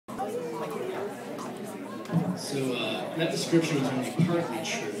So that description was only partly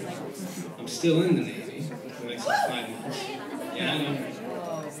true. I'm still in the Navy for the next 5 months. Yeah, I know.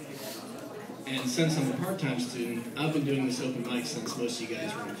 And since I'm a part-time student, I've been doing this open mic since most of you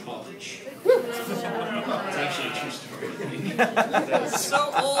guys were in college. It's actually a true story, I think. That's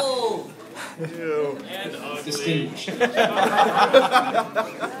so old! Ew. And ugly. Distinguished. Where's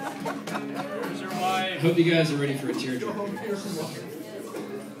your I wife? hope you guys are ready for a tearjerker.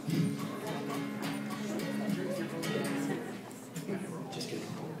 Just kidding.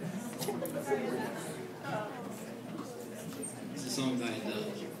 It's a song by Adele.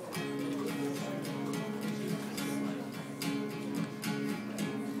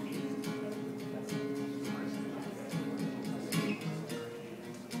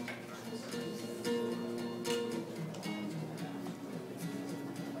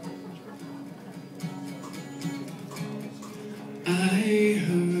 I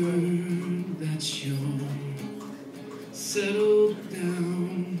heard that you're settled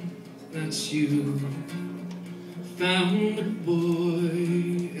down, that you found a boy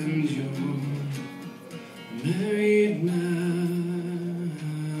and you're married now.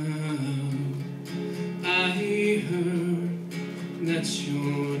 I heard that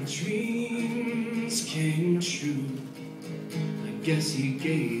your dreams came true. I guess he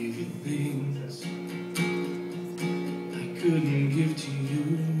gave you things couldn't give to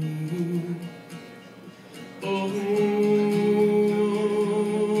you. Old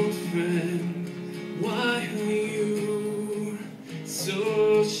friend, why are you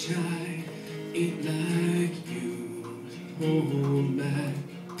so shy? Ain't like you hold back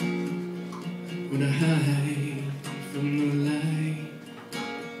when I hide from the light.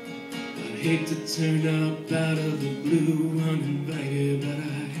 I'd hate to turn up out of the blue uninvited, but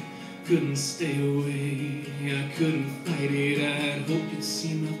I couldn't stay away, I couldn't fight it. I'd hope you'd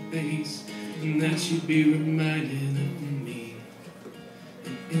see my face and that you'd be reminded of me.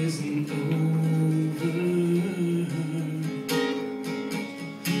 It isn't over.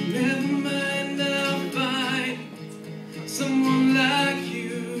 Never mind, I'll find someone like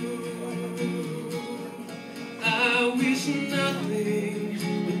you. I wish nothing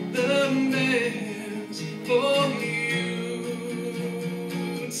but the best for you.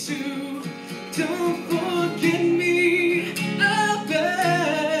 Don't forget me, I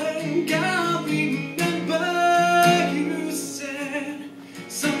beg, I'll remember you said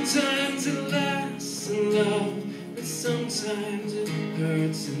sometimes it lasts in love, but sometimes it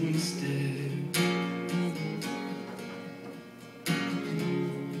hurts instead.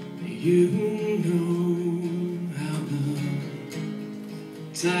 You know how the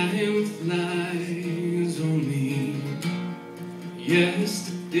time flies, only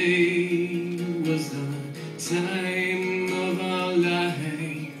yesterday was the time of our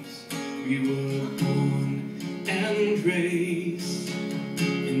lives. We were born and raised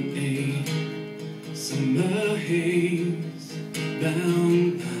in a summer haze,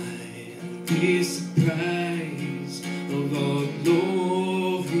 bound by the surprise of our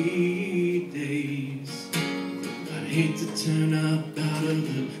glory days. I'd hate to turn up out of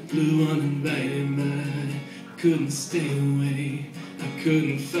the blue uninvited, but I couldn't stay away. I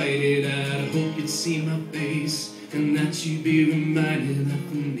couldn't fight it. I'd hope you'd see my face and that you'd be reminded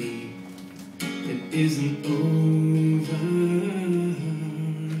of me. It isn't over.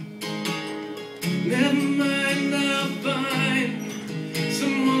 Never mind, I'll find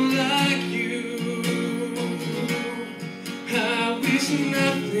someone like you. I wish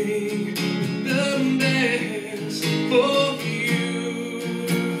nothing but the best for you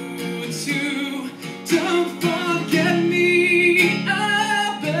too. Don't forget me.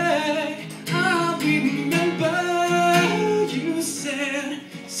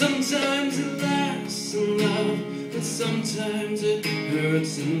 Sometimes it lasts in love, but sometimes it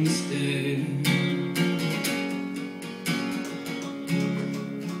hurts instead.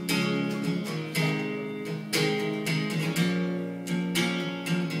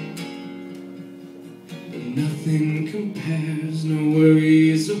 But nothing compares, no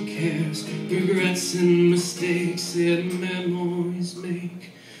worries or cares, regrets and mistakes that memories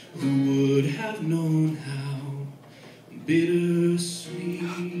make. Who would have known how bittersweet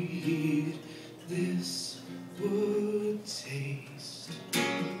this would taste?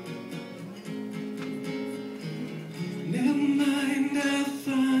 Never mind, I'll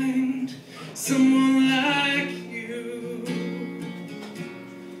find someone like you.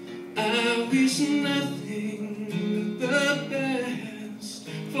 I wish nothing but the best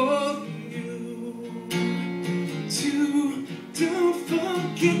for you too. Don't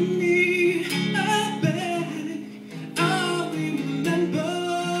forget me, I beg. I'll remember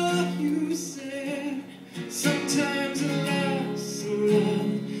you said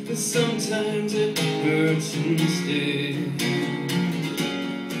sometimes it hurts instead.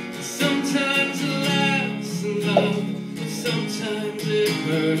 Sometimes it laughs in love, sometimes it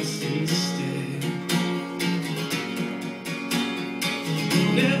hurts instead.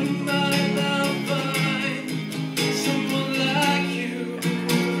 Never mind, I'll find someone like you,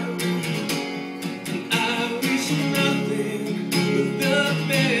 and I wish nothing but the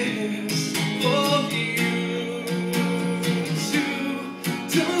best for you too.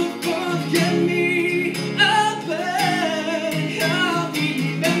 Don't forget me, I beg, I'll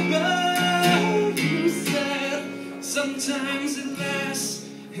remember you said. Sometimes it lasts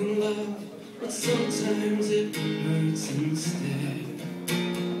in love, but sometimes it hurts instead.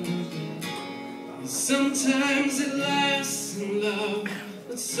 Sometimes it lasts in love,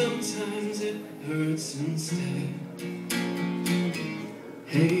 but sometimes it hurts instead.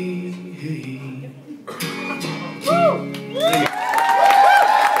 Hey, hey.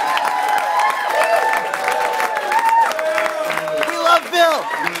 We love Bill.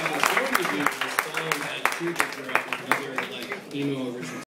 Yeah, it's going to be this song had two different, another like emo original.